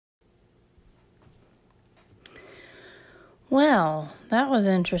Well, that was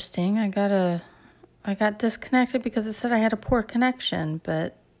interesting. I got disconnected because it said I had a poor connection,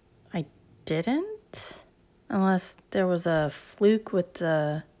 but I didn't. Unless there was a fluke with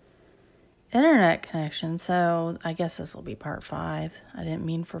the internet connection. So I guess this will be part 5. I didn't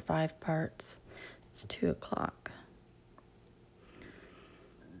mean for 5 parts. It's 2 o'clock.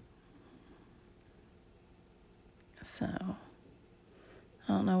 So I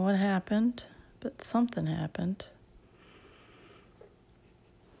don't know what happened, but something happened.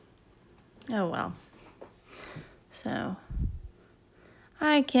 Oh well. So,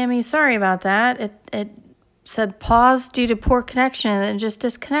 hi Kimmy, sorry about that. It said pause due to poor connection and it just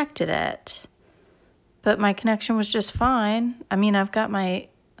disconnected it. But my connection was just fine. I mean, I've got my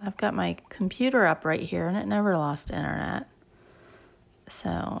computer up right here and it never lost internet.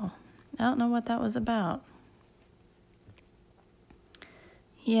 So, I don't know what that was about.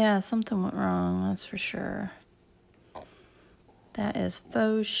 Yeah, something went wrong, that's for sure. That is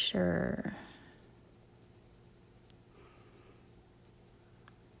faux sure.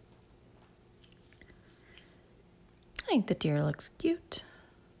 I think the deer looks cute.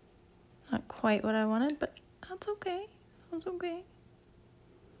 Not quite what I wanted, but that's okay. That's okay.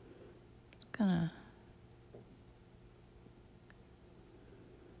 Just gonna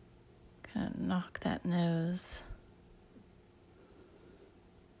kind of knock that nose.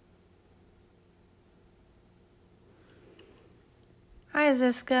 Hi,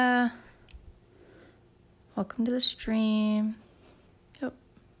 Ziska. Welcome to the stream. Oh,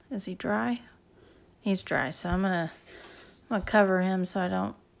 is he dry? He's dry, so I'm gonna cover him so I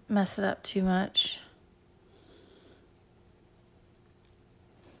don't mess it up too much.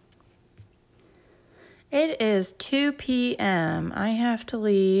 It is 2 p.m. I have to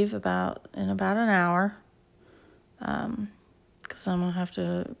leave in about an hour. Because I'm gonna have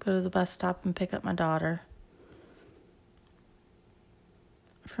to go to the bus stop and pick up my daughter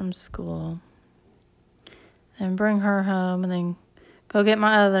from school. And bring her home and then go get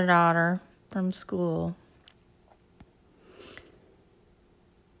my other daughter from school.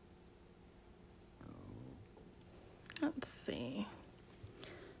 Let's see.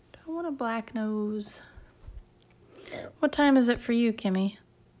 Do I want a black nose? What time is it for you, Kimmy?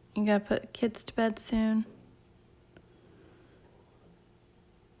 You gotta put kids to bed soon?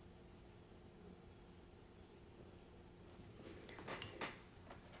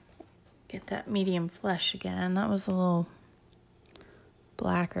 Get that medium flesh again. That was a little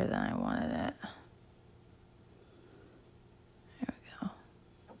blacker than I wanted it. There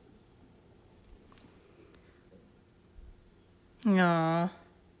we go. Aww.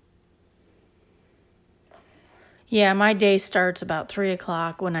 Yeah, my day starts about 3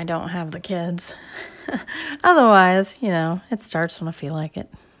 o'clock when I don't have the kids. Otherwise, you know, it starts when I feel like it.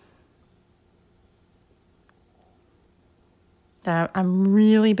 I'm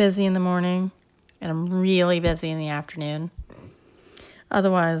really busy in the morning and I'm really busy in the afternoon.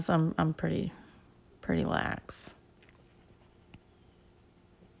 Otherwise, I'm pretty lax.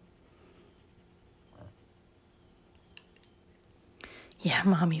 Yeah,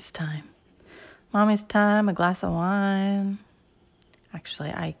 mommy's time. Mommy's time, a glass of wine. Actually,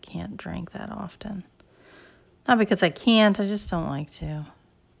 I can't drink that often. Not because I can't, I just don't like to.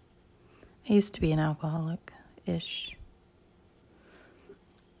 I used to be an alcoholic-ish.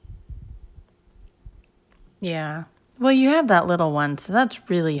 Yeah. Well, you have that little one, so that's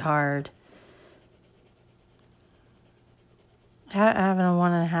really hard. Having a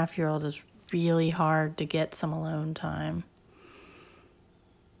 1.5-year-old is really hard to get some alone time.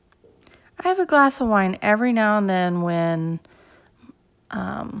 I have a glass of wine every now and then when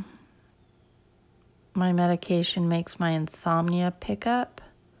my medication makes my insomnia pick up.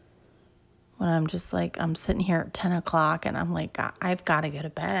 When I'm just like, I'm sitting here at 10 o'clock and I'm like, I've got to go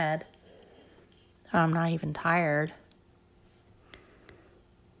to bed. I'm not even tired.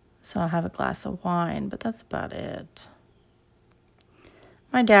 So I'll have a glass of wine, but that's about it.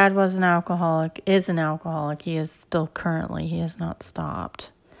 My dad was an alcoholic, is an alcoholic. He is still currently, he has not stopped.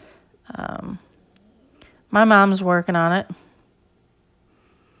 My mom's working on it.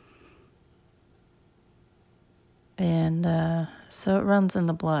 And so it runs in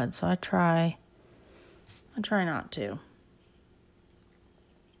the blood. So I try not to.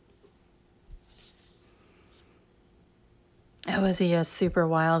 Oh, is he a super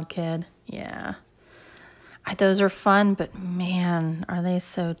wild kid? Yeah. Those are fun, but man, are they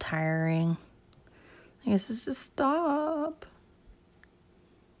so tiring. I guess it's just stop.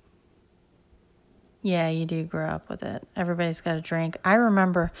 Yeah, you do grow up with it. Everybody's got a drink. I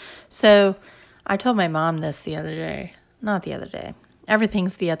remember, so I told my mom this the other day. Not the other day.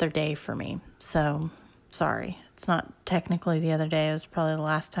 Everything's the other day for me. So, sorry. It's not technically the other day. It was probably the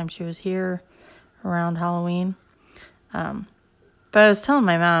last time she was here around Halloween. But I was telling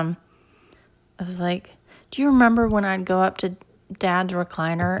my mom, I was like, do you remember when I'd go up to Dad's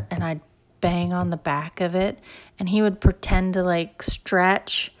recliner and I'd bang on the back of it and he would pretend to like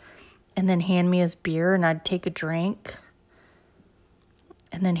stretch and then hand me his beer and I'd take a drink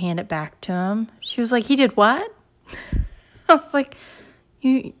and then hand it back to him? She was like, he did what? I was like,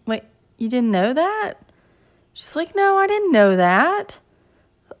 you didn't know that? She's like, no, I didn't know that.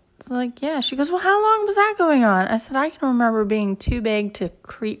 It's like, yeah. She goes, well, how long was that going on? I said, I can remember being too big to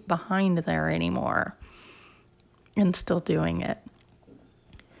creep behind there anymore and still doing it.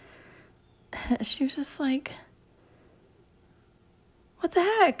 She was just like, what the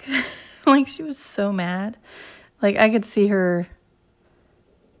heck? Like, she was so mad. Like, I could see her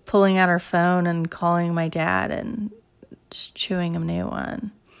pulling out her phone and calling my dad and just chewing him a new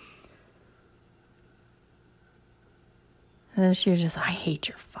one. And then she was just, I hate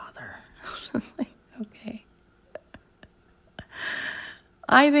your father. I was just like, okay.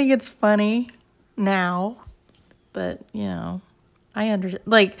 I think it's funny now, but, you know, I understand.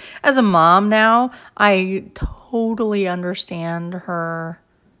 Like, as a mom now, I totally understand her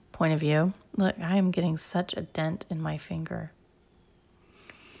point of view. Look, I am getting such a dent in my finger.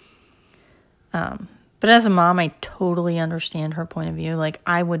 But as a mom, I totally understand her point of view. Like,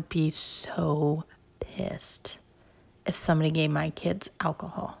 I would be so pissed if somebody gave my kids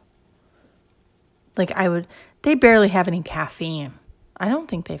alcohol. Like, they barely have any caffeine. I don't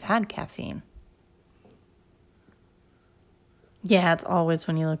think they've had caffeine. Yeah, it's always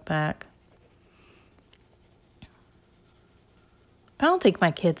when you look back. But I don't think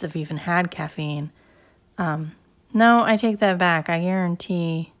my kids have even had caffeine. No, I take that back. I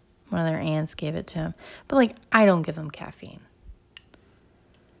guarantee one of their aunts gave it to them. But, like, I don't give them caffeine.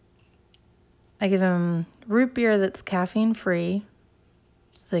 I give them root beer that's caffeine-free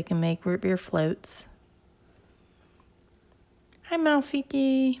so they can make root beer floats. Hi,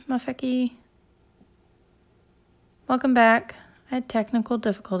 Malfiki. Welcome back. I had technical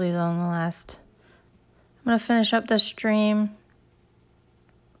difficulties on the last. I'm going to finish up this stream.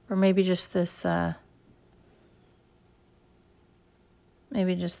 Or maybe just this, what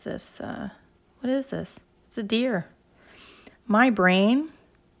is this? It's a deer. My brain,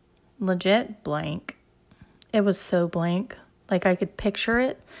 legit blank. It was so blank. Like, I could picture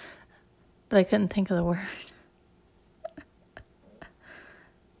it, but I couldn't think of the word.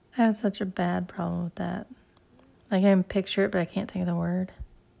 I have such a bad problem with that. Like, I can picture it, but I can't think of the word.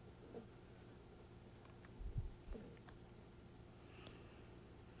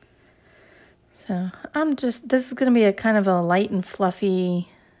 So, this is going to be a kind of a light and fluffy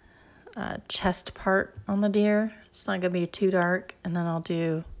chest part on the deer. It's not going to be too dark, and then I'll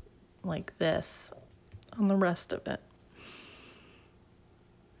do like this on the rest of it.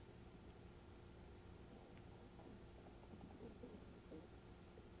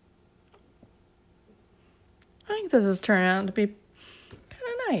 I think this is turning out to be kind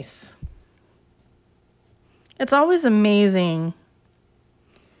of nice. It's always amazing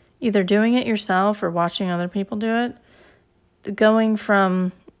either doing it yourself or watching other people do it, going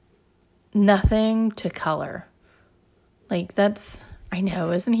from nothing to color. Like, I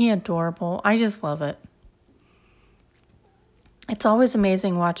know, isn't he adorable? I just love it. It's always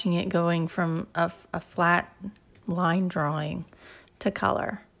amazing watching it going from a flat line drawing to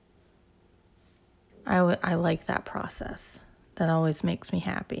color. I like that process. That always makes me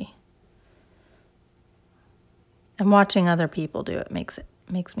happy. And watching other people do it makes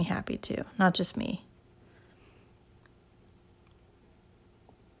me happy too, not just me.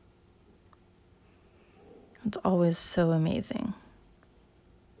 It's always so amazing.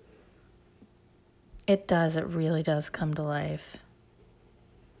 It really does come to life.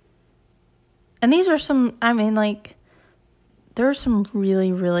 And these are some, there are some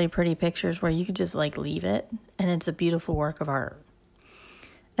really, really pretty pictures where you could just like leave it and it's a beautiful work of art.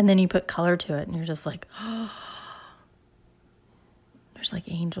 And then you put color to it and you're just like, oh, there's like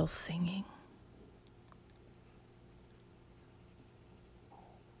angels singing.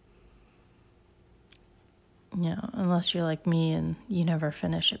 You know, unless you're like me and you never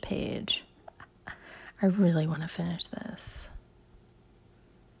finish a page. I really want to finish this.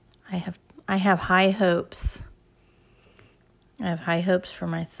 I have high hopes. I have high hopes for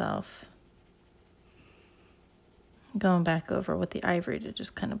myself. I'm going back over with the ivory to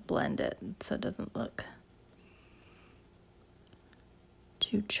just kind of blend it so it doesn't look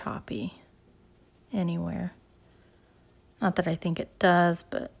too choppy anywhere. Not that I think it does,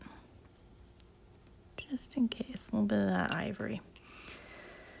 but just in case, a little bit of that ivory.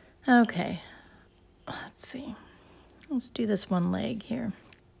 Okay, let's see. Let's do this one leg here.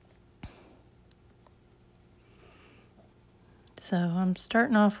 So I'm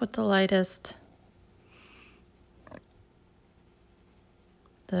starting off with the lightest,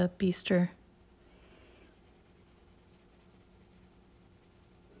 the Beaster.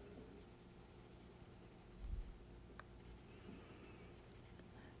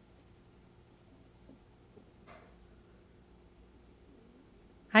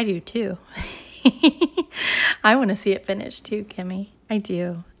 I do too. I want to see it finished too, Kimmy. I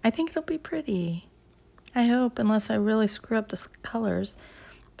do. I think it'll be pretty. I hope, unless I really screw up the colors.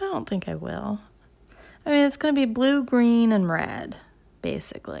 But I don't think I will. I mean, it's going to be blue, green, and red,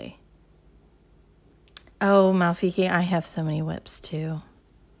 basically. Oh, Malfiki, I have so many whips too.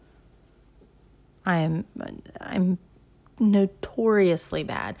 I'm notoriously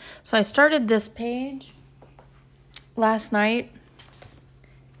bad. So I started this page last night,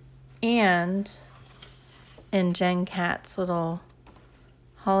 and in Jen Cat's little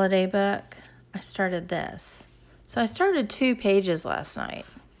holiday book, I started this. So I started 2 pages last night.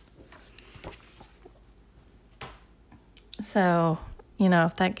 So, you know,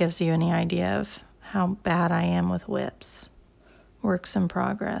 if that gives you any idea of how bad I am with whips. Works in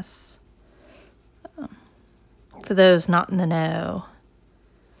progress. For those not in the know.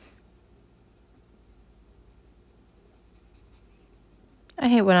 I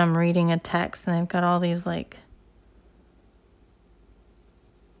hate when I'm reading a text and they've got all these like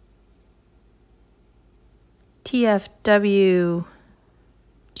TFW,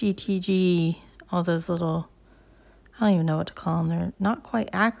 GTG, all those little, I don't even know what to call them. They're not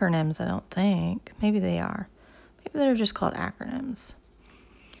quite acronyms, I don't think. Maybe they are. Maybe they're just called acronyms.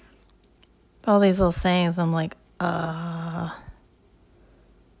 All these little sayings, I'm like, huh?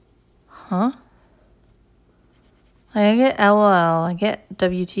 I get LOL, I get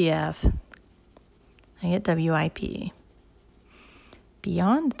WTF, I get WIP.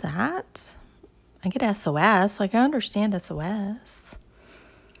 Beyond that, I get SOS. Like, I understand SOS.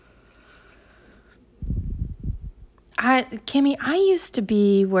 Kimmy, I used to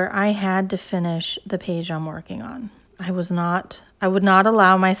be where I had to finish the page I'm working on. I would not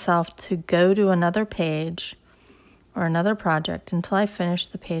allow myself to go to another page or another project until I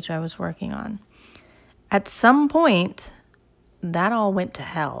finished the page I was working on. At some point, that all went to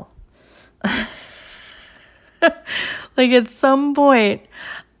hell. Like, at some point,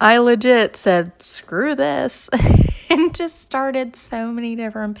 I legit said, screw this, and just started so many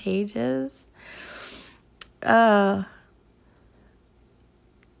different pages. I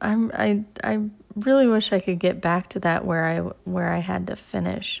really wish I could get back to that where I had to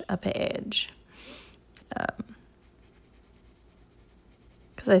finish a page.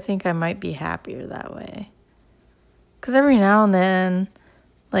 Because I think I might be happier that way. Because every now and then,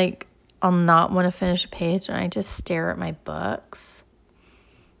 like, I'll not want to finish a page and I just stare at my books.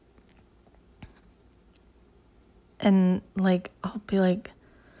 And, like, I'll be like,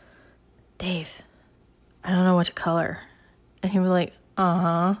 Dave, I don't know what to color. And he'll be like,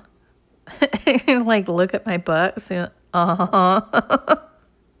 uh-huh. And, like, look at my books and, uh-huh.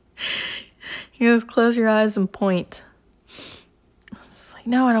 He goes, close your eyes and point. I'm just like,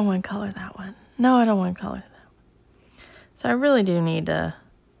 no, I don't want to color that one. No, I don't want to color that one. So I really do need to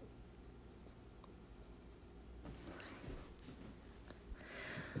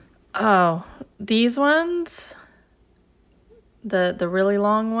oh, these ones, the really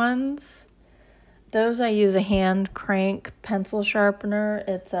long ones, those I use a hand crank pencil sharpener.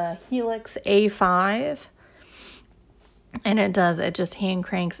 It's a Helix A5. And it just hand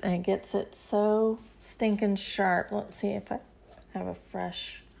cranks and it gets it so stinking sharp. Let's see if I have a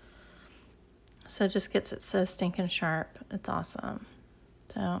fresh. So it just gets it so stinking sharp. It's awesome.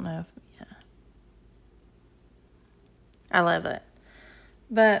 So I don't know if, yeah. I love it.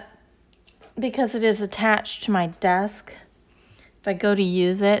 But because it is attached to my desk, if I go to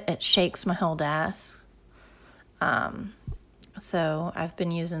use it, it shakes my whole desk. So I've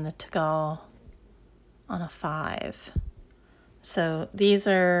been using the Tegal on a 5. So these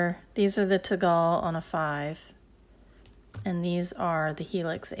are the Tegal on a 5, and these are the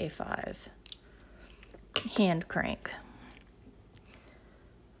Helix A5 hand crank.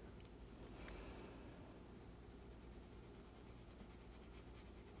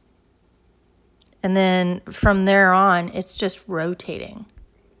 And then from there on, it's just rotating.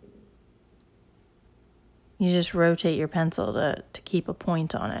 You just rotate your pencil to keep a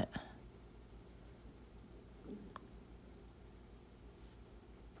point on it.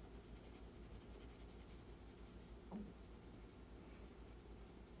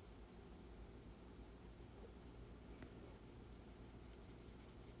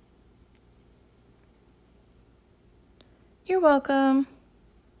 You're welcome.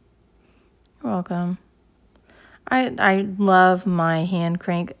 You're welcome. I love my hand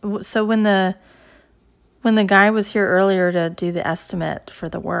crank. So when the guy was here earlier to do the estimate for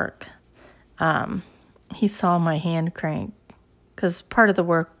the work, he saw my hand crank because part of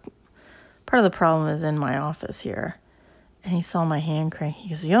the problem is in my office here. And he saw my hand crank. He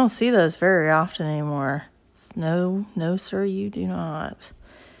goes, "You don't see those very often anymore." No, sir, you do not.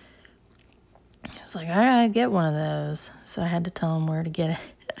 He was like, "I gotta get one of those." So I had to tell him where to get it.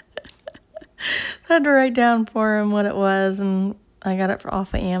 I had to write down for him what it was, and I got it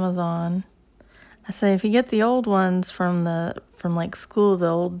off of Amazon. I say, if you get the old ones from like school, the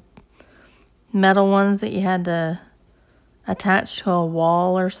old metal ones that you had to attach to a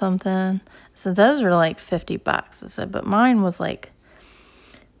wall or something. So those are like $50. I said, but mine was like,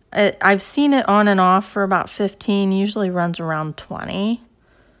 I've seen it on and off for about 15, usually runs around 20,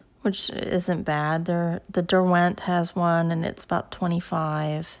 which isn't bad. The Derwent has one and it's about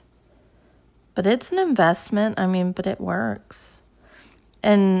 25. But it's an investment, I mean, but it works.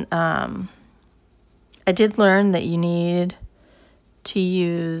 And I did learn that you need to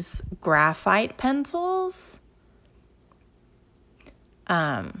use graphite pencils.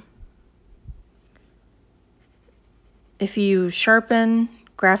 If you sharpen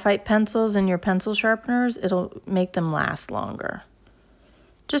graphite pencils in your pencil sharpeners, it'll make them last longer.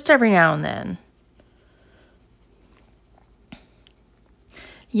 Just every now and then.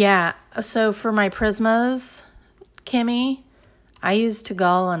 Yeah, so for my Prismas, Kimmy, I use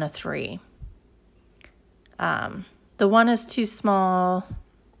Tagal on a 3. The 1 is too small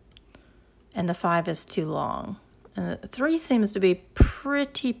and the 5 is too long. And the 3 seems to be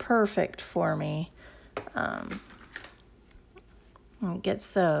pretty perfect for me. It gets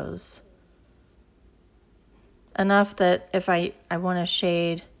those. Enough that if I want to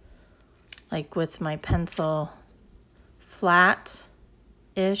shade, like with my pencil flat-ish,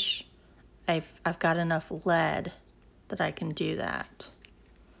 I've got enough lead that I can do that.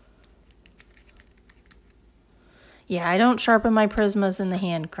 Yeah, I don't sharpen my Prismas in the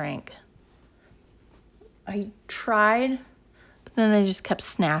hand crank. I tried, but then they just kept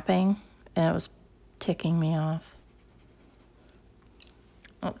snapping and it was ticking me off.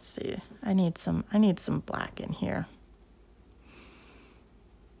 Let's see. I need some black in here.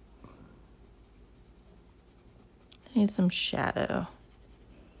 I need some shadow.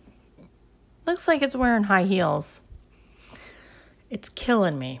 Looks like it's wearing high heels. It's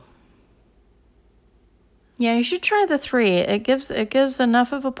killing me. Yeah, you should try the 3. It gives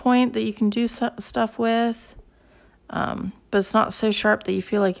enough of a point that you can do stuff with, but it's not so sharp that you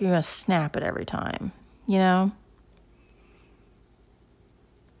feel like you're gonna snap it every time, you know?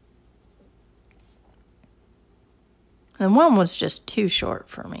 And 1 was just too short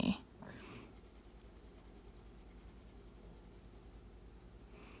for me.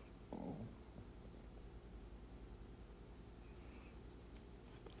 There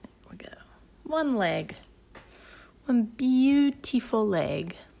we go. 1 leg. 1 beautiful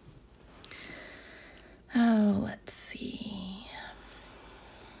leg. Oh, let's see.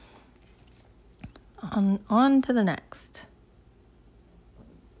 On to the next.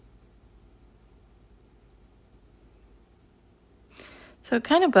 So it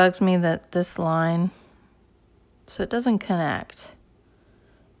kind of bugs me that this line, so it doesn't connect.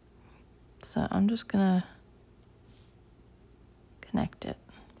 So I'm just gonna connect it.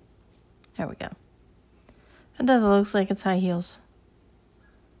 There we go. It does, it looks like it's high heels.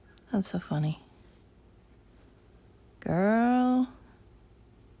 That's so funny. Girl.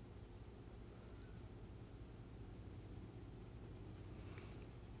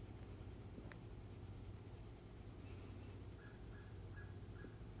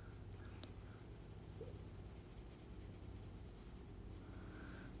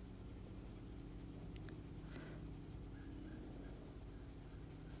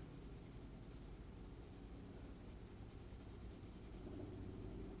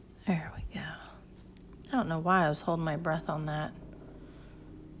 There we go. I don't know why I was holding my breath on that,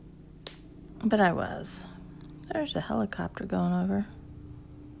 but I was. There's a helicopter going over.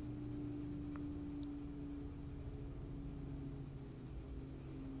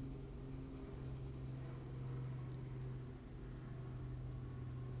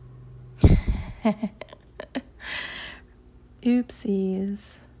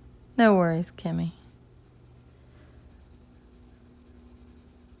 Oopsies. No worries, Kimmy.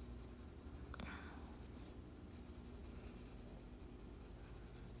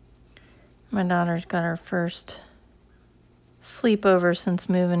 My daughter's got her first sleepover since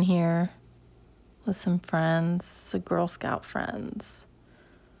moving here with some friends, some Girl Scout friends.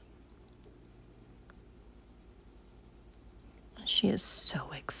 she is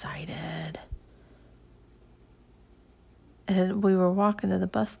so excited. And we were walking to the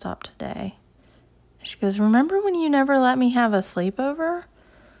bus stop today. She goes, remember when you never let me have a sleepover?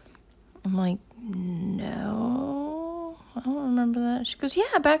 I'm like, no, I don't remember that. She goes,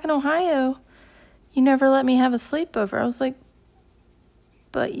 yeah, back in Ohio, you never let me have a sleepover. I was like,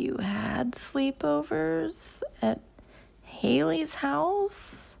 but you had sleepovers at Haley's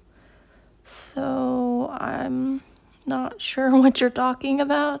house? So I'm not sure what you're talking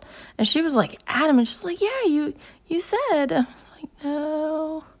about. And she was like adamant. She's like, yeah, you said. I was like,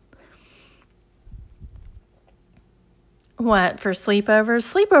 no. What, for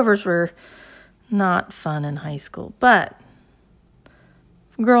sleepovers? Sleepovers were not fun in high school, but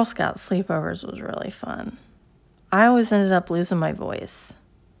Girl Scout sleepovers was really fun. I always ended up losing my voice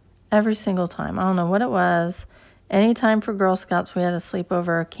every single time. I don't know what it was. Anytime for Girl Scouts we had a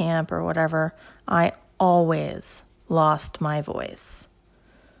sleepover, a camp, or whatever, I always lost my voice.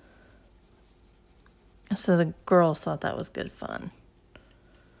 So the girls thought that was good fun.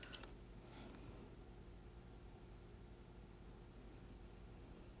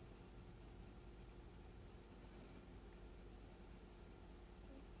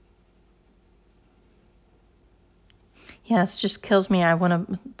 Yeah, it just kills me. I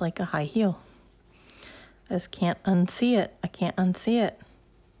want like a high heel. I just can't unsee it. I can't unsee it.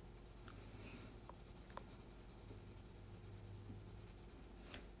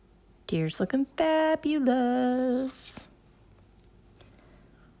 Deer's looking fabulous.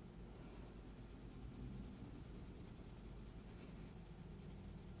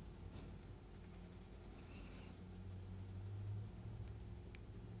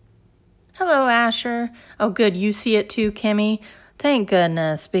 Hello, Asher. Oh, good. You see it too, Kimmy? Thank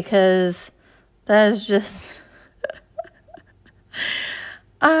goodness, because that is just...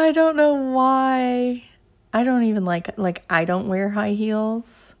 I don't know why. I don't even like, I don't wear high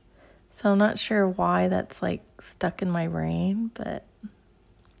heels. So I'm not sure why that's, like, stuck in my brain, but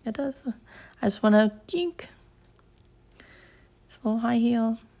it does. I just want to dink. Just a little high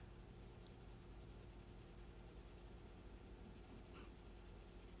heel.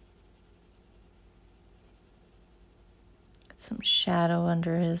 Some shadow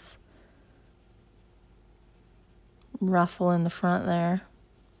under his ruffle in the front there.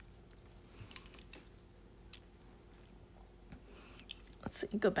 Let's see,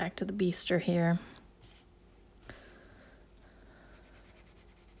 go back to the beaster here.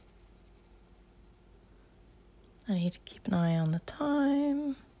 I need to keep an eye on the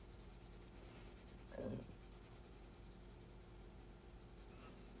time.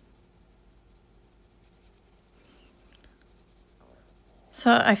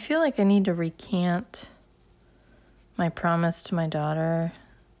 So I feel like I need to recant my promise to my daughter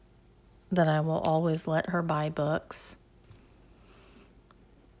that I will always let her buy books.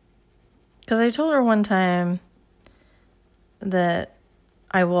 Because I told her one time that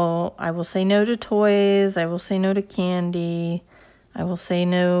I will say no to toys, I will say no to candy, I will say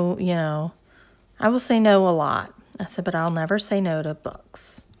no, you know, I will say no a lot. I said, but I'll never say no to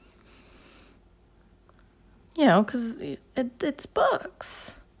books. You know, because it's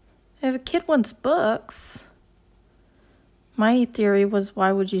books. If a kid wants books, my theory was,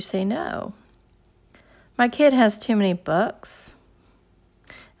 why would you say no? My kid has too many books.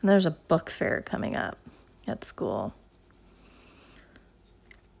 And there's a book fair coming up at school.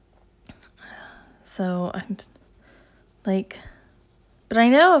 So I'm like, but I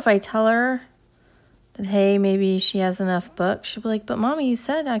know if I tell her that, hey, maybe she has enough books, she'll be like, but Mommy, you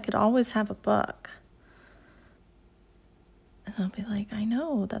said I could always have a book. And I'll be like, I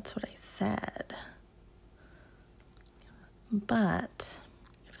know, that's what I said. But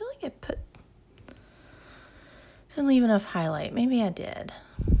I feel like didn't leave enough highlight. Maybe I did.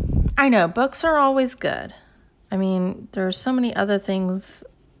 I know, books are always good. I mean, there are so many other things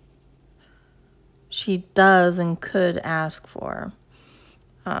she does and could ask for.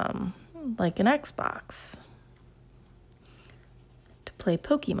 Like an Xbox to play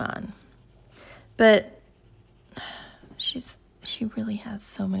Pokemon. But she really has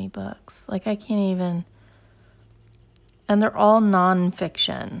so many books. Like, I can't even... And they're all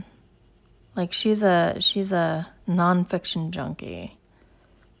nonfiction. Like, she's a nonfiction junkie.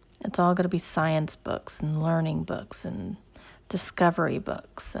 It's all going to be science books and learning books and discovery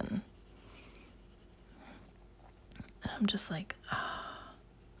books. And I'm just like, oh,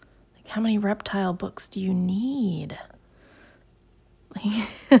 like, how many reptile books do you need?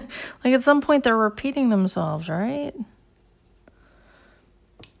 Like at some point they're repeating themselves, right?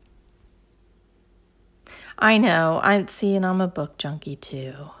 I know. And I'm a book junkie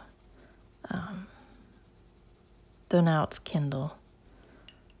too. Though now it's Kindle.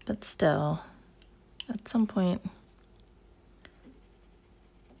 But still, at some point.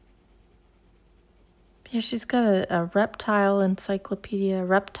 Yeah, she's got a reptile encyclopedia,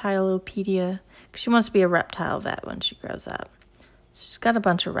 reptilopedia. She wants to be a reptile vet when she grows up. She's got a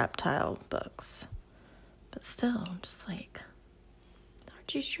bunch of reptile books. But still, I'm just like,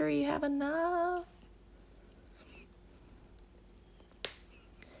 aren't you sure you have enough?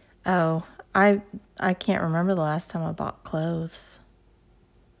 Oh, I can't remember the last time I bought clothes.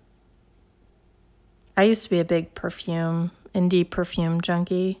 I used to be a big indie perfume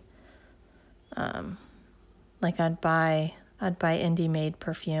junkie. Like I'd buy indie made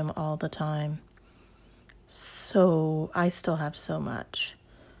perfume all the time. So I still have so much.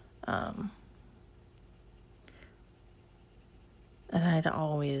 And I'd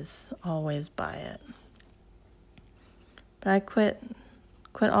always buy it. But I quit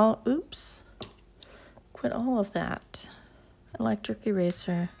all of that. Electric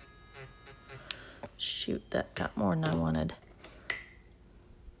eraser. Shoot, that got more than I wanted.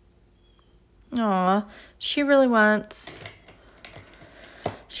 Aw, she either wants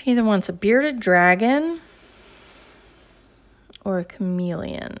a bearded dragon or a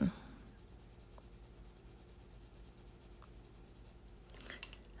chameleon.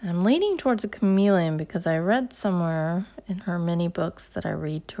 I'm leaning towards a chameleon because I read somewhere in her mini books that I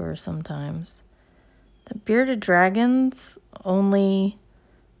read to her sometimes that bearded dragons only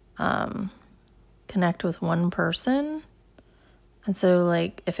connect with one person. And so,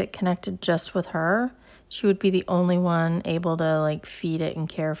 like, if it connected just with her, she would be the only one able to, like, feed it and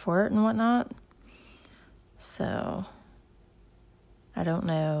care for it and whatnot. So, I don't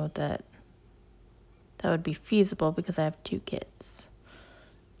know that would be feasible because I have 2 kids.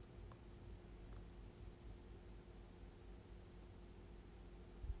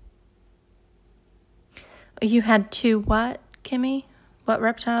 You had 2 what, Kimmy? What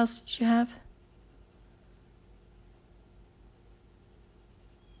reptiles did you have?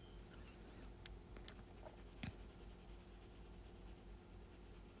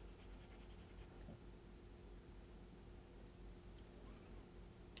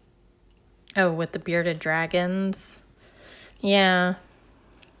 Oh, with the bearded dragons? Yeah.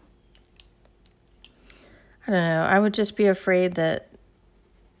 I don't know. I would just be afraid that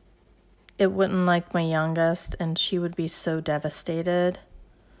it wouldn't like my youngest and she would be so devastated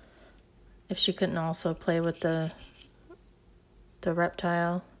if she couldn't also play with the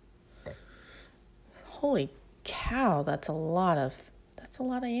reptile. Holy cow, that's a lot of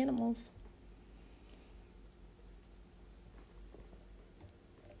animals.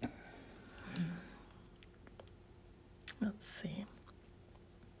 Let's see.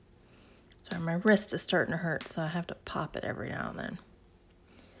 Sorry, my wrist is starting to hurt, so I have to pop it every now and then.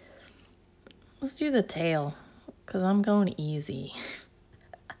 Let's do the tail, because I'm going easy.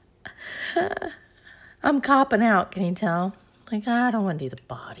 I'm copping out, can you tell? Like, I don't want to do the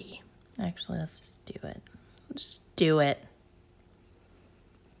body. Actually, let's just do it. Let's do it.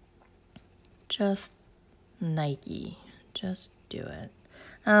 Just Nike. Just do it.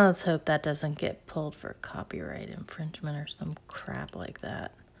 Oh, let's hope that doesn't get pulled for copyright infringement or some crap like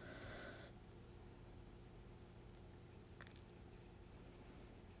that.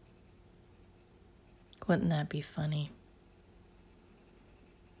 Wouldn't that be funny?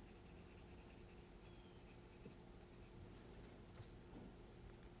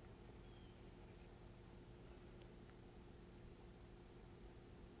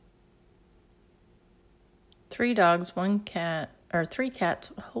 Three dogs, 1 cat, or 3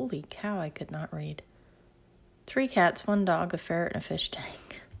 cats. Holy cow, I could not read. 3 cats, 1 dog, a ferret, and a fish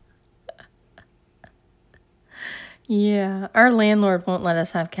tank. Yeah, our landlord won't let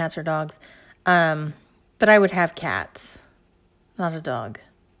us have cats or dogs. But I would have cats, not a dog.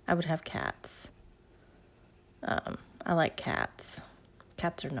 I would have cats. I like cats.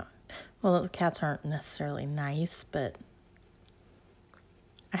 Cats are not, well, cats aren't necessarily nice, but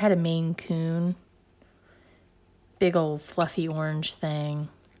I had a Maine Coon. Big old fluffy orange thing.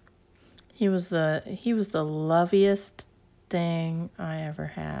 He was the loveliest thing I ever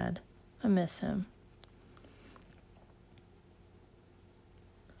had. I miss him.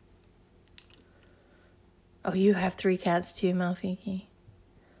 Oh, you have 3 cats too, Malfiki?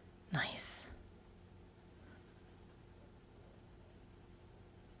 Nice.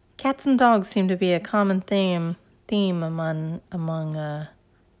 Cats and dogs seem to be a common theme among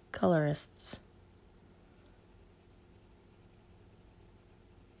colorists.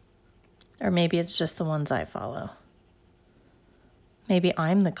 Or maybe it's just the ones I follow. Maybe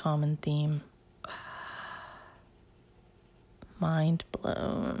I'm the common theme. Mind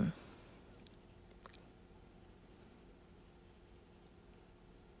blown.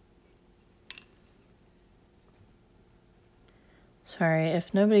 Sorry,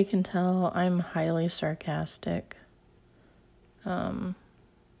 if nobody can tell, I'm highly sarcastic. And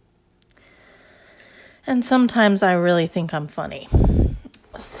sometimes I really think I'm funny.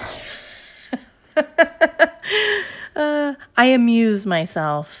 I amuse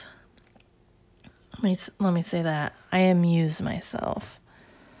myself. Let me say that. I amuse myself.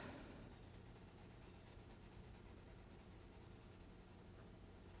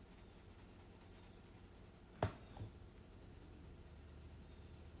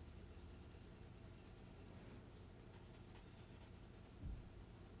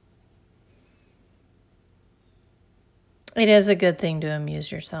 It is a good thing to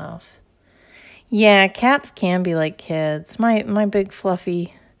amuse yourself. Yeah, cats can be like kids. My big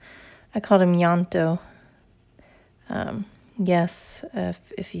fluffy, I called him Yanto. Yes,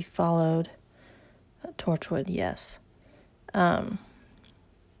 if he followed Torchwood, yes.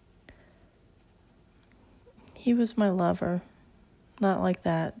 He was my lover. Not like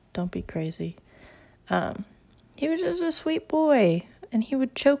that. Don't be crazy. He was just a sweet boy, and he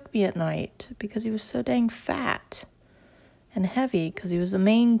would choke me at night because he was so dang fat and heavy because he was a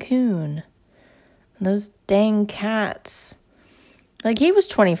Maine Coon. And those dang cats. Like, he was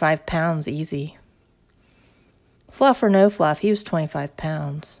 25 pounds easy. Fluff or no fluff, he was 25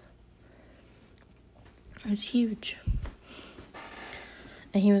 pounds. It was huge.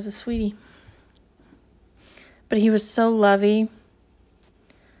 And he was a sweetie. But he was so lovey.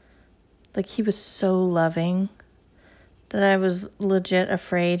 Like, he was so loving that I was legit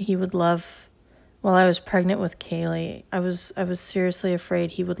afraid he would love. While I was pregnant with Kaylee, I was seriously afraid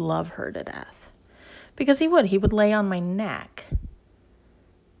he would love her to death. Because he would lay on my neck.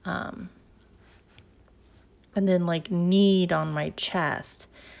 And then like knead on my chest.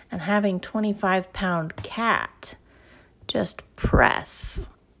 And having 25-pound cat just press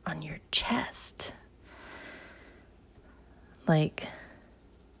on your chest. Like,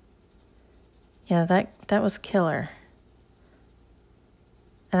 yeah, that was killer.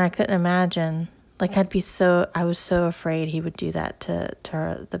 And I couldn't imagine, like, I was so afraid he would do that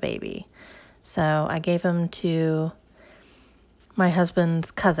to the baby. So I gave him to my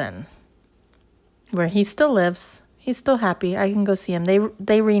husband's cousin, where he still lives. He's still happy. I can go see him.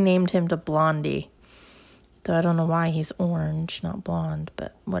 They renamed him to Blondie. Though I don't know why he's orange, not blonde,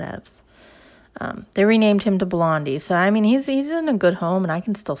 but whatevs. They renamed him to Blondie. So, I mean, he's in a good home, and I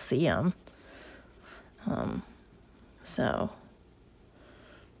can still see him.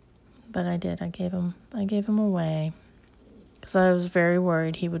 But I did. I gave him away. Because I was very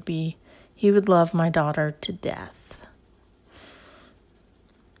worried he would love my daughter to death.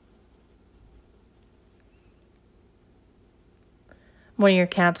 One of your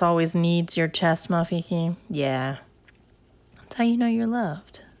cats always needs your chest, Muffy. Yeah. That's how you know you're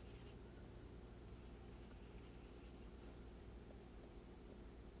loved.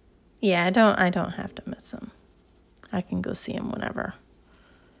 Yeah, I don't have to miss him. I can go see him whenever.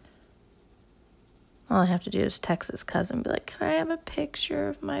 All I have to do is text his cousin and be like, can I have a picture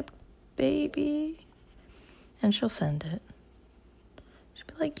of my baby? And she'll send it. She'll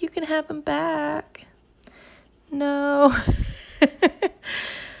be like, you can have him back. No.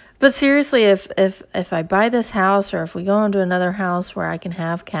 But seriously, if I buy this house or if we go into another house where I can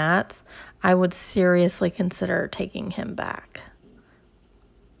have cats, I would seriously consider taking him back.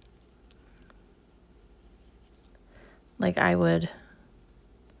 Like, I would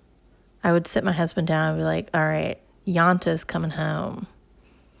sit my husband down and be like, all right, Yanta's coming home.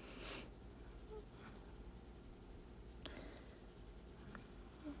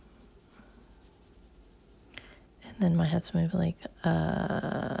 And then my husband would be like,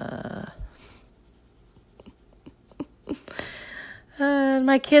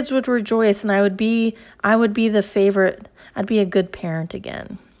 my kids would rejoice, and I would be the favorite. I'd be a good parent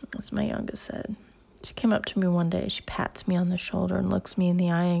again, as my youngest said. She came up to me one day, she pats me on the shoulder and looks me in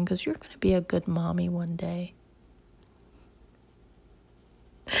the eye and goes, you're going to be a good mommy one day.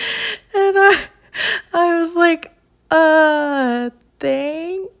 And I was like,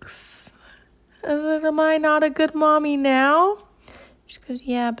 thanks. I said, am I not a good mommy now? She goes,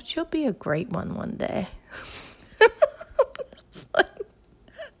 yeah, but you'll be a great one day. It's like,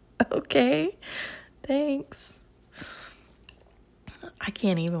 okay, thanks. I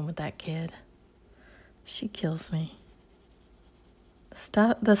can't even with that kid. She kills me.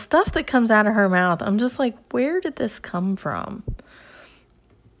 The stuff that comes out of her mouth, I'm just like, where did this come from?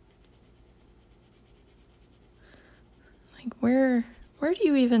 Like, where do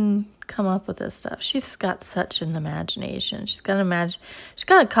you even come up with this stuff? She's got such an imagination. She's got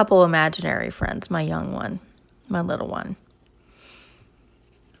a couple imaginary friends, my young one, my little one.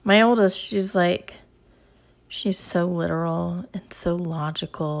 My oldest, she's like, she's so literal and so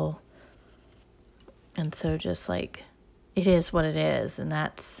logical. And so just like, it is what it is. And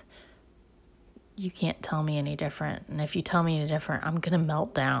that's, you can't tell me any different. And if you tell me any different, I'm going to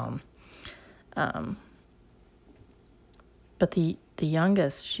melt down. But the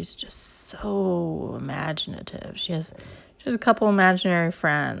youngest, she's just so imaginative. She has a couple imaginary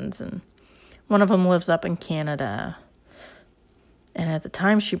friends, and one of them lives up in Canada. And at the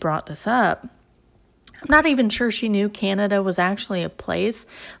time she brought this up, I'm not even sure she knew Canada was actually a place.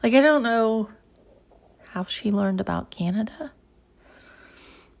 Like, I don't know how she learned about Canada.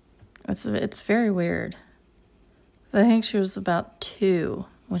 It's very weird. I think she was about 2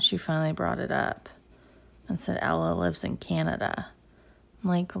 when she finally brought it up and said Ella lives in Canada. I'm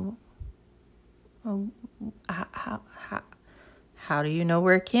like, how do you know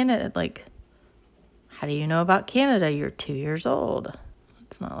where Canada, like, how do you know about Canada? You're 2 years old.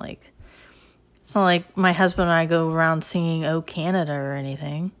 It's not like my husband and I go around singing "Oh Canada" or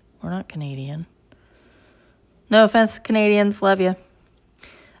anything. We're not Canadian. No offense to Canadians, love you.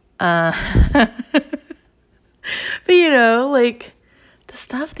 But you know, like, the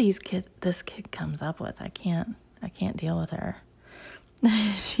stuff this kid comes up with, I can't deal with her.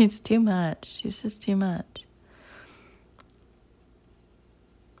 She's too much. She's just too much.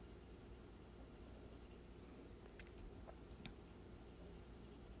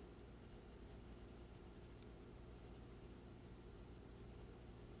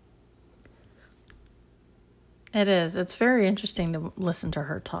 It is. It's very interesting to listen to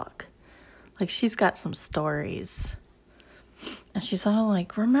her talk. Like, she's got some stories. And she's all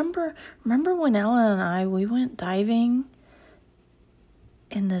like, remember when Ella and we went diving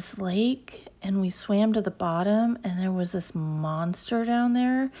in this lake and we swam to the bottom and there was this monster down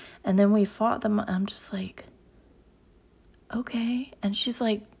there and then we fought them. I'm just like, okay. And she's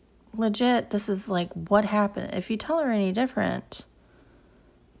like, legit, this is like what happened. If you tell her any different,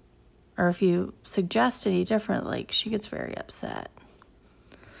 or if you suggest any different, like, she gets very upset.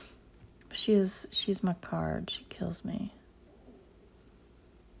 She's my card. She kills me.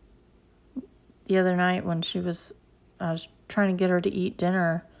 The other night when I was trying to get her to eat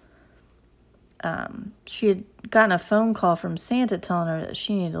dinner, she had gotten a phone call from Santa telling her that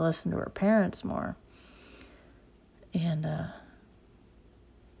she needed to listen to her parents more. And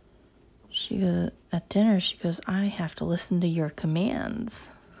she goes, at dinner, she goes, I have to listen to your commands.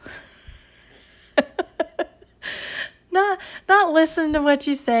 Not listen to what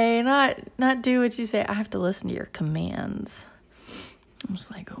you say, not do what you say. I have to listen to your commands. I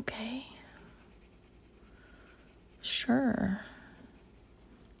was like, okay, sure.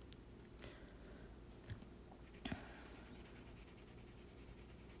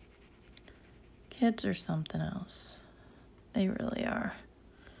 Kids are something else. They really are.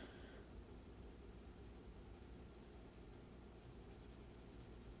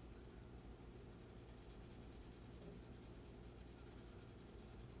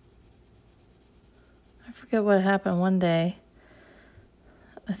 I forget what happened one day.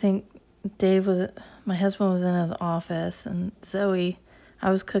 I think my husband was in his office, and Zoe, I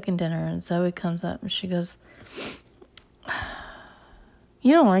was cooking dinner, and Zoe comes up and she goes,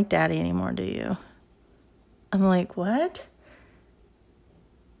 you don't like Daddy anymore, do you? I'm like, what?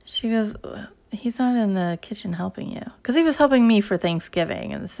 She goes, he's not in the kitchen helping you. Because he was helping me for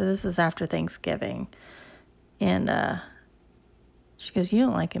Thanksgiving, and so this is after Thanksgiving. And she goes, you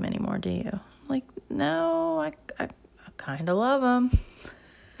don't like him anymore, do you? I'm like, no, I kind of love him.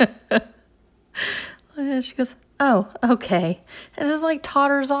 And she goes, oh, okay. And just like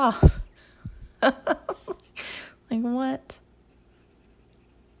totters off. Like, what?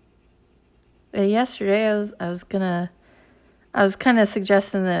 But yesterday I was kind of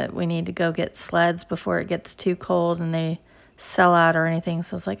suggesting that we need to go get sleds before it gets too cold and they sell out or anything.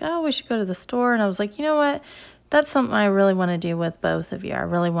 So I was like, oh, we should go to the store. And I was like, you know what? That's something I really want to do with both of you. I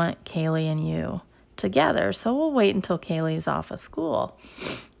really want Kaylee and you together. So we'll wait until Kaylee's off of school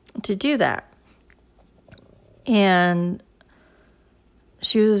to do that. And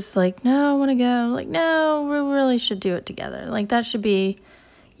she was like, no, I want to go. I'm like, no, we really should do it together. Like, that should be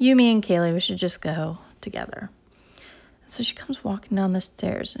you, me, and Kaylee. We should just go together. So she comes walking down the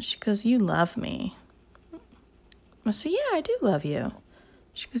stairs and she goes, you love me. I said, yeah, I do love you.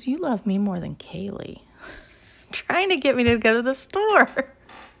 She goes, you love me more than Kaylee. Trying to get me to go to the store.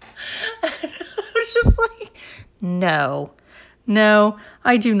 And I was just like, no,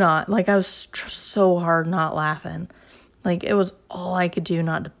 I do not. Like, I was so hard not laughing. Like, it was all I could do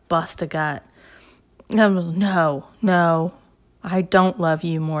not to bust a gut. And I was, no, I don't love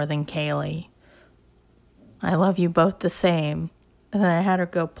you more than Kaylee. I love you both the same. And then I had her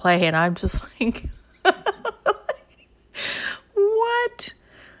go play, and I'm just like,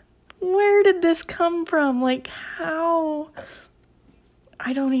 Where did this come from? Like, how?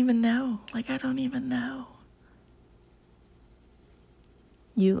 I don't even know. Like, I don't even know.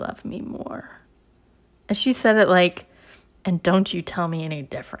 You love me more. And she said it like, and don't you tell me any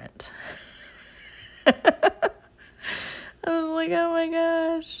different. I was like, oh my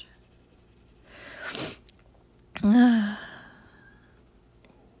gosh.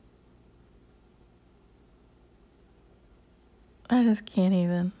 I just can't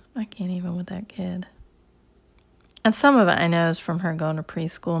even. I can't even with that kid. And some of it I know is from her going to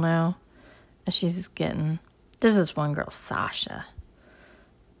preschool now. And she's getting... There's this one girl, Sasha.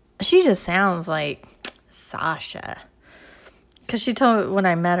 She just sounds like Sasha. Because she told me when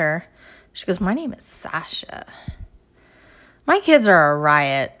I met her, she goes, my name is Sasha. My kids are a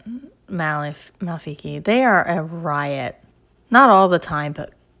riot, Malfiki. They are a riot. Not all the time,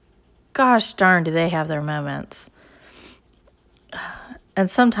 but gosh darn do they have their moments. And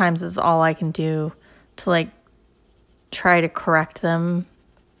sometimes it's all I can do to like try to correct them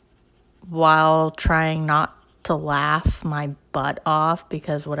while trying not to laugh my butt off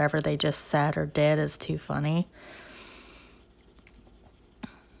because whatever they just said or did is too funny.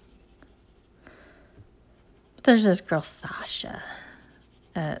 But there's this girl, Sasha,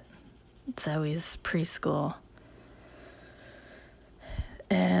 at Zoe's preschool.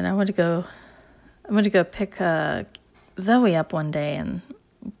 And I went to go pick Zoe up one day, and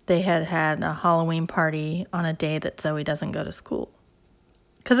they had a Halloween party on a day that Zoe doesn't go to school.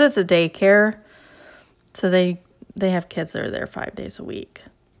 Because it's a daycare, so they have kids that are there 5 days a week.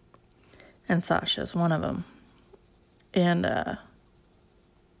 And Sasha's one of them. And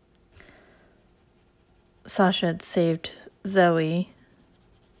Sasha had saved Zoe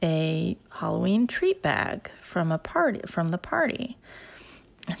a Halloween treat bag from the party.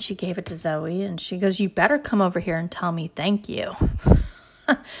 And she gave it to Zoe, and she goes, you better come over here and tell me thank you. And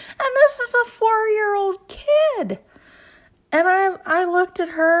this is a 4-year-old kid. And I looked at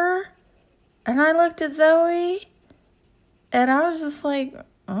her, and I looked at Zoe, and I was just like,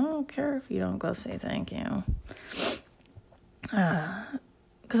 I don't care if you don't go say thank you.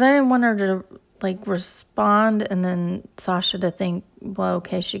 Because I didn't want her to, like, respond, and then Sasha to think, well,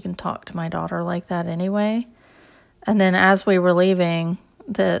 okay, she can talk to my daughter like that anyway. And then as we were leaving,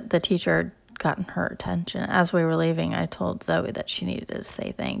 the teacher had gotten her attention. As we were leaving, I told Zoe that she needed to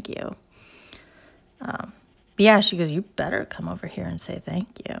say thank you. Yeah, she goes, you better come over here and say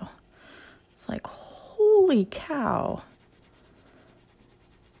thank you. It's like, holy cow.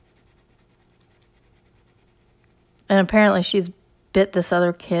 And apparently she's bit this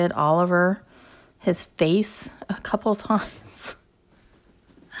other kid, Oliver, his face a couple times.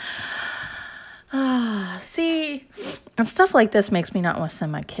 See, and stuff like this makes me not want to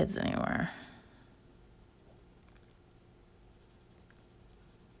send my kids anywhere.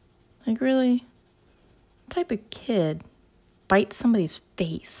 Like, really? What type of kid bites somebody's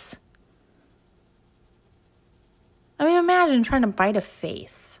face? I mean, imagine trying to bite a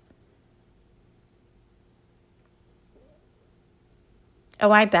face.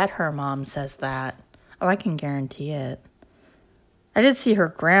 Oh, I bet her mom says that. Oh, I can guarantee it. I did see her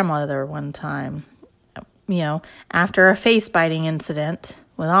grandmother one time, you know, after a face biting incident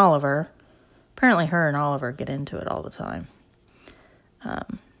with Oliver. Apparently her and Oliver get into it all the time.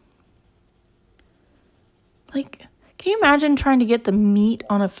 Like, can you imagine trying to get the meat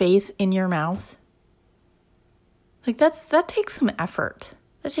on a face in your mouth? Like, that takes some effort.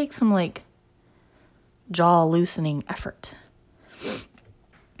 That takes some, like, jaw loosening effort.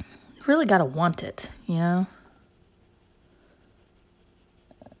 You really gotta want it, you know?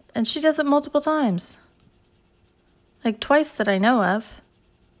 And she does it multiple times. Like, twice that I know of.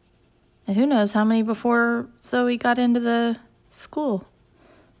 And who knows how many before Zoe got into the school.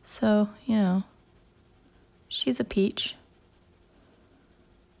 So, you know, she's a peach.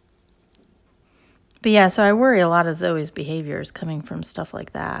 But yeah, so I worry a lot of Zoe's behavior is coming from stuff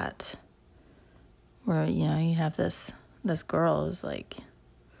like that. Where, you know, you have this girl who's like,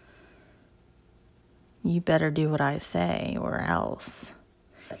 you better do what I say or else.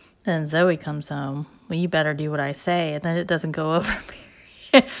 Then Zoe comes home, well, you better do what I say, and then it doesn't go over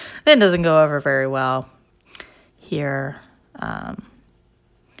very well. Here,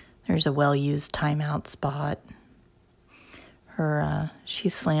 there's a well-used timeout spot. She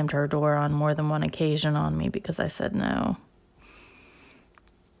slammed her door on more than one occasion on me because I said no.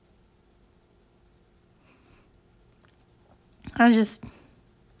 I don't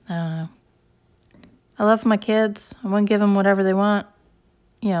know. I love my kids. I want to give them whatever they want,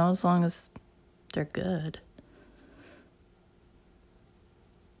 you know, as long as they're good.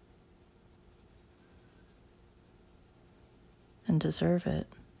 And deserve it.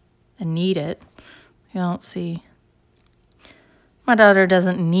 and need it. I don't see. My daughter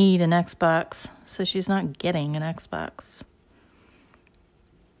doesn't need an Xbox, so she's not getting an Xbox.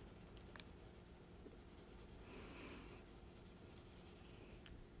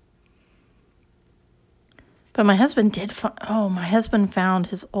 But my husband did my husband found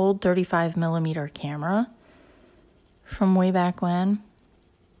his old 35mm camera from way back when.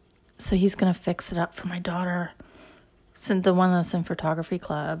 So he's going to fix it up for my daughter. Since the one that's in photography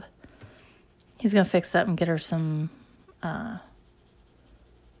club. He's going to fix it up and get her some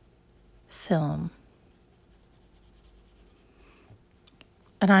film.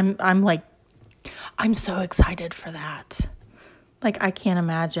 And I'm like, I'm so excited for that. Like, I can't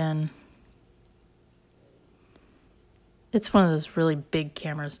imagine. It's one of those really big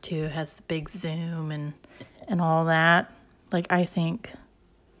cameras too. It has the big zoom and all that. Like, I think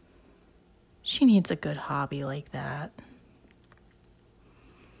she needs a good hobby like that.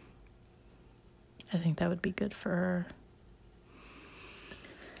 I think that would be good for her.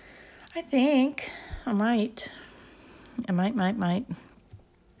 I think I might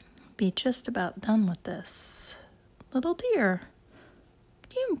be just about done with this little deer.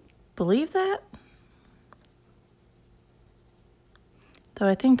 Can you believe that? Though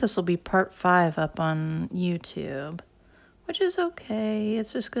I think this will be part 5 up on YouTube, which is okay.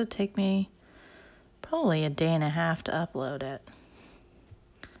 It's just going to take me probably a day and a half to upload it.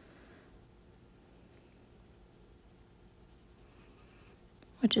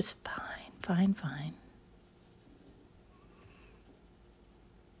 Which is fine.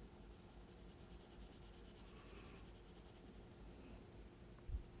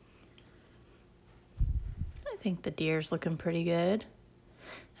 I think the deer's looking pretty good.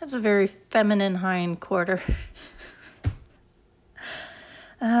 That's a very feminine hind quarter.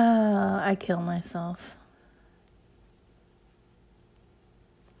 I kill myself.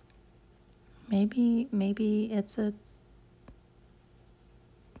 Maybe it's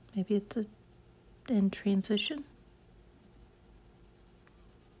in transition.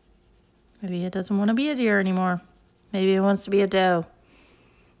 Maybe it doesn't want to be a deer anymore. Maybe it wants to be a doe.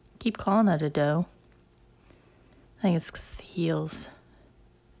 Keep calling it a doe. I think it's because of the heels.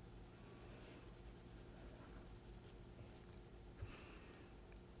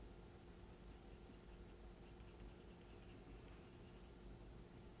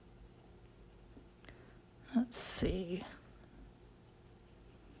 Let's see.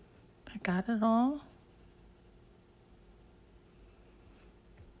 I got it all.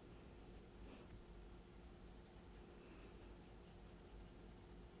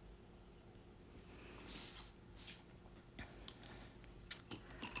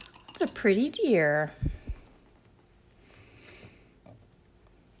 It's a pretty deer.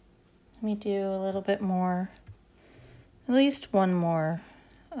 Let me do a little bit more, at least one more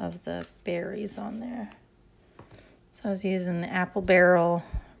of the berries on there. So I was using the apple barrel,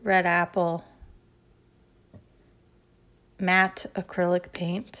 red apple, matte acrylic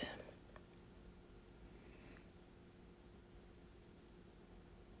paint.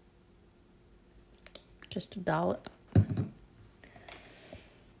 Just a dollop. I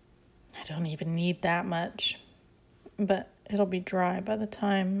don't even need that much, but it'll be dry by the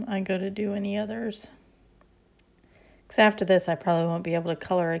time I go to do any others. Because after this, I probably won't be able to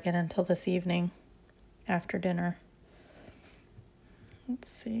color again until this evening after dinner. Let's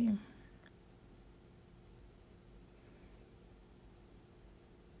see.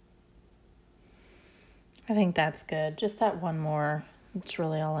 I think that's good. Just that one more. That's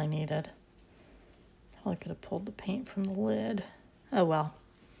really all I needed. Probably could have pulled the paint from the lid. Oh well.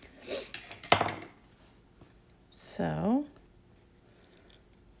 So,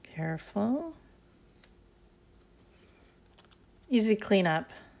 careful. Easy cleanup.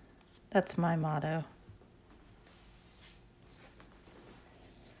 That's my motto.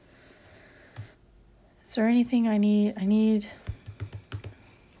 Is there anything I need? I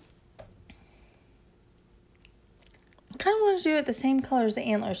kind of want to do it the same color as the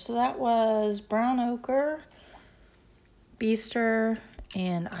antlers. So that was brown ochre, beaster,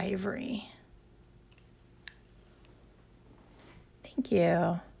 and ivory. Thank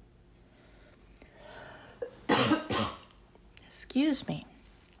you. Excuse me.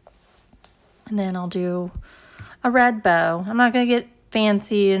 And then I'll do a red bow. I'm not going to get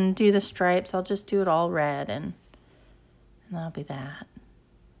fancy and do the stripes. I'll just do it all red, and that'll be that.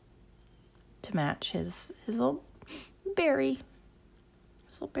 To match his little berry.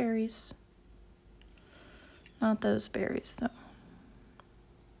 His little berries. Not those berries, though.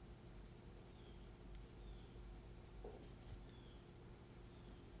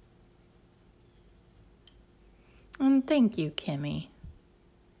 And thank you, Kimmy.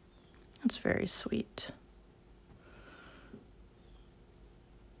 It's very sweet.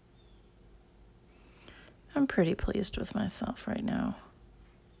 I'm pretty pleased with myself right now.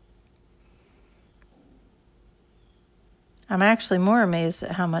 I'm actually more amazed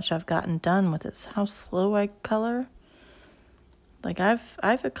at how much I've gotten done with this, how slow I color. Like I've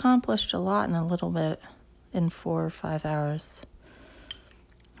accomplished a lot in a little bit, in 4 or 5 hours.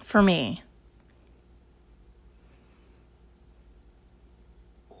 For me.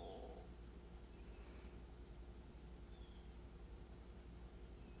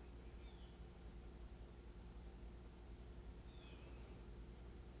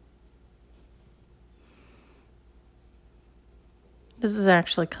 This is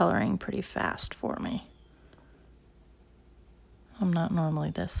actually coloring pretty fast for me. I'm not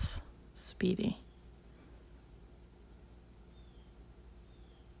normally this speedy.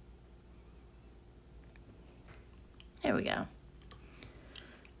 There we go.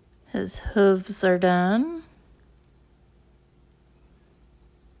 His hooves are done.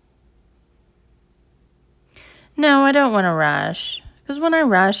 No, I don't want to rush, because when I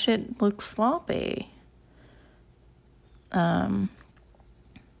rush, it looks sloppy.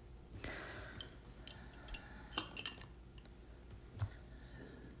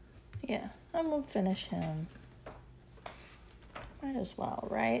 Yeah, I'm gonna finish him. Might as well,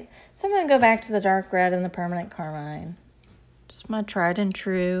 right? So I'm gonna go back to the dark red and the permanent carmine. Just my tried and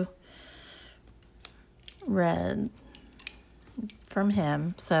true red from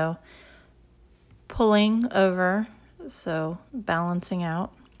him. So pulling over, so balancing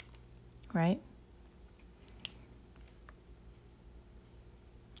out, right?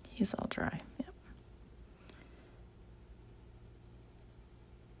 He's all dry. Yep.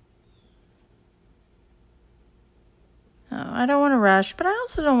 Oh, I don't want to rush, but I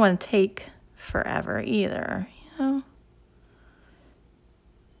also don't want to take forever either, you know?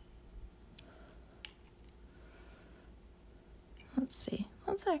 Let's see.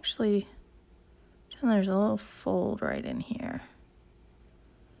 Let's actually, there's a little fold right in here.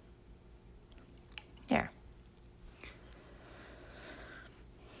 There.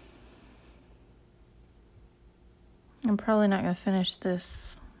 I'm probably not going to finish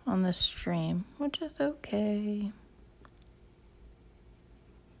this on this stream, which is okay.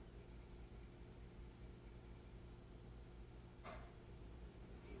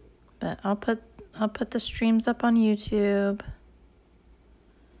 But I'll put the streams up on YouTube.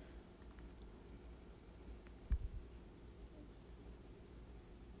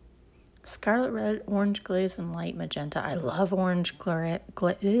 Scarlet red, orange glaze, and light magenta. I love orange glaze.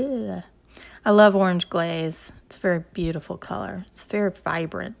 I love orange glaze. It's a very beautiful color. It's very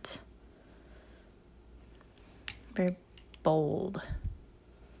vibrant. Very bold.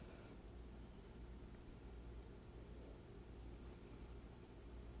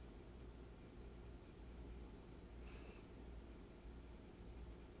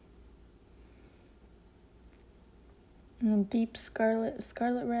 And deep scarlet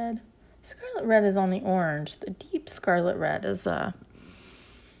red. Scarlet red is on the orange. The deep scarlet red is a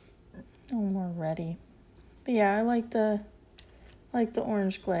little more reddy. But yeah, I like the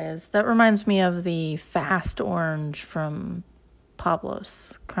orange glaze. That reminds me of the fast orange from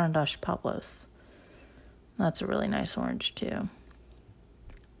Pablos, Caran Pablos. That's a really nice orange too.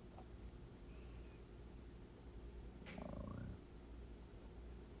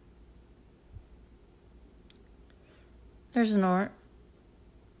 There's an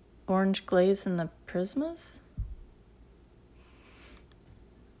orange glaze in the Prismas.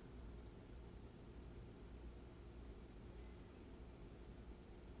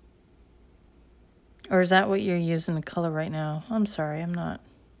 Or is that what you're using to color right now? I'm sorry, I'm not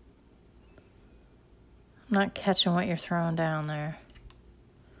catching what you're throwing down there.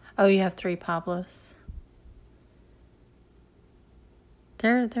 Oh, you have 3 Pablos.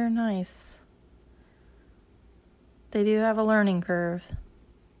 They're nice. They do have a learning curve.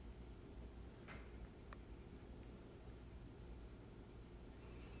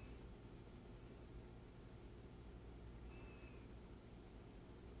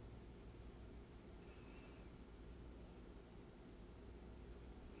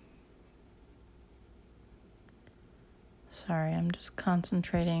 Sorry, I'm just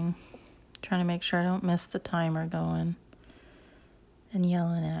concentrating, trying to make sure I don't miss the timer going and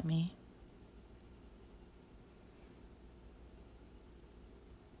yelling at me.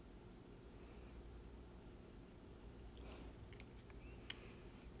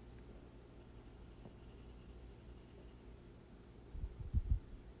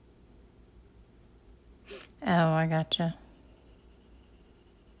 Oh, I gotcha.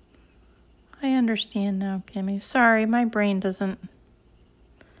 I understand now, Kimmy. Sorry, my brain doesn't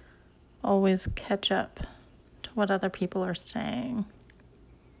always catch up to what other people are saying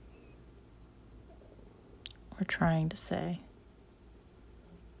or trying to say.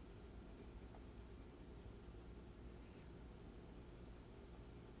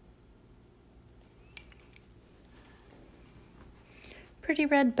 Pretty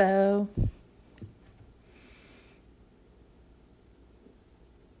red bow.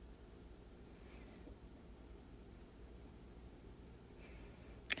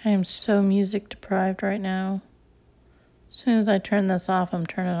 I am so music deprived right now. As soon as I turn this off, I'm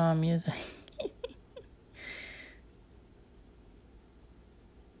turning on music. All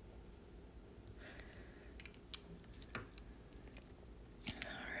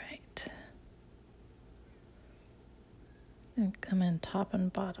right. And come in top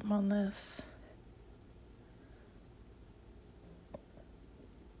and bottom on this.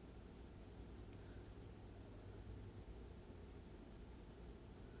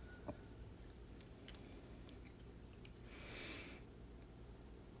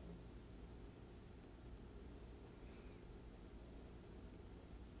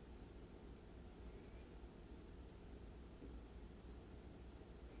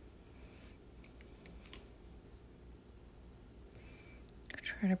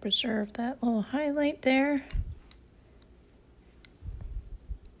 Try to preserve that little highlight there.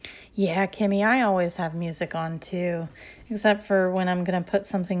 Yeah, Kimmy, I always have music on too, except for when I'm going to put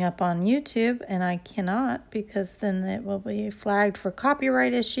something up on YouTube, and I cannot because then it will be flagged for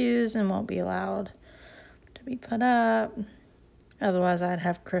copyright issues and won't be allowed to be put up. Otherwise, I'd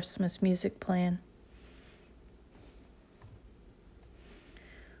have Christmas music playing.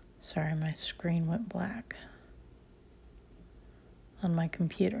 Sorry, my screen went black. On my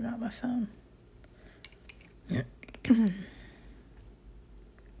computer, not my phone.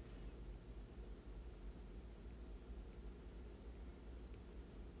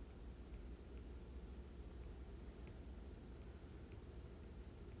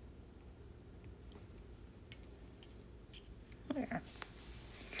 There.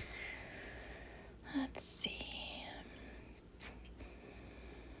 Let's see.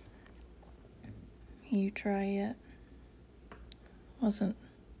 You try it. Wasn't.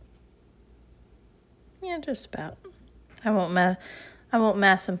 Yeah, just about. I won't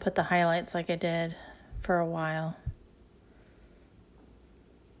mess and put the highlights like I did for a while.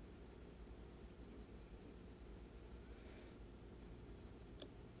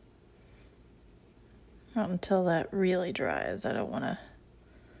 Not until that really dries. I don't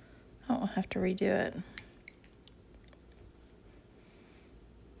have to redo it.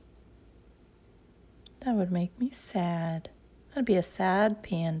 That would make me sad. I'd be a sad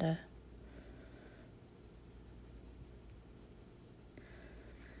panda.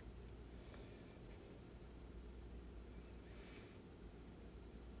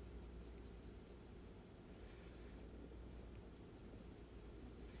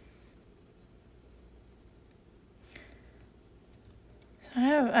 So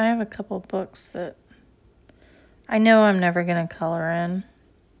I have a couple books that I know I'm never gonna color in.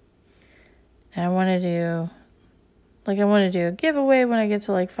 And I want to do a giveaway when I get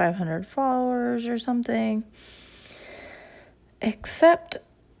to like 500 followers or something. Except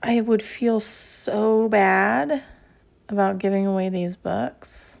I would feel so bad about giving away these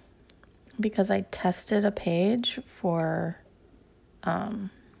books because I tested a page for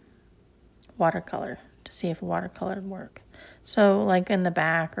watercolor to see if watercolor would work. So like in the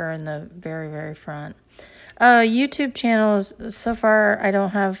back or in the very, very front. YouTube channels, so far I don't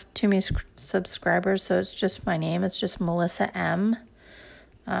have too many subscribers, so it's just my name. It's just Melissa M.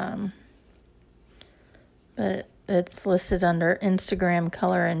 But it's listed under Instagram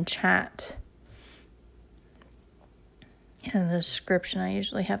color and chat. In the description, I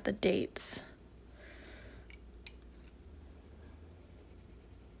usually have the dates.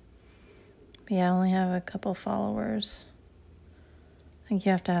 But yeah, I only have a couple followers. I think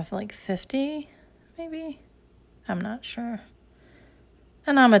you have to have like 50, maybe. I'm not sure.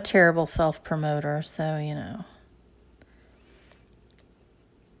 And I'm a terrible self-promoter, so, you know.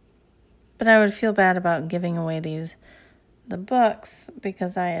 But I would feel bad about giving away the books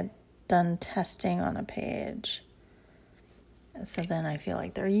because I had done testing on a page. So then I feel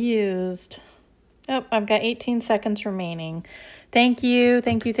like they're used. Oh, I've got 18 seconds remaining. Thank you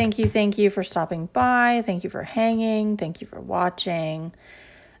for stopping by. Thank you for hanging. Thank you for watching.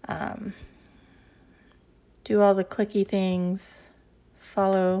 Do all the clicky things.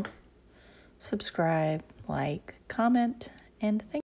 Follow, subscribe, like, comment, and thank you.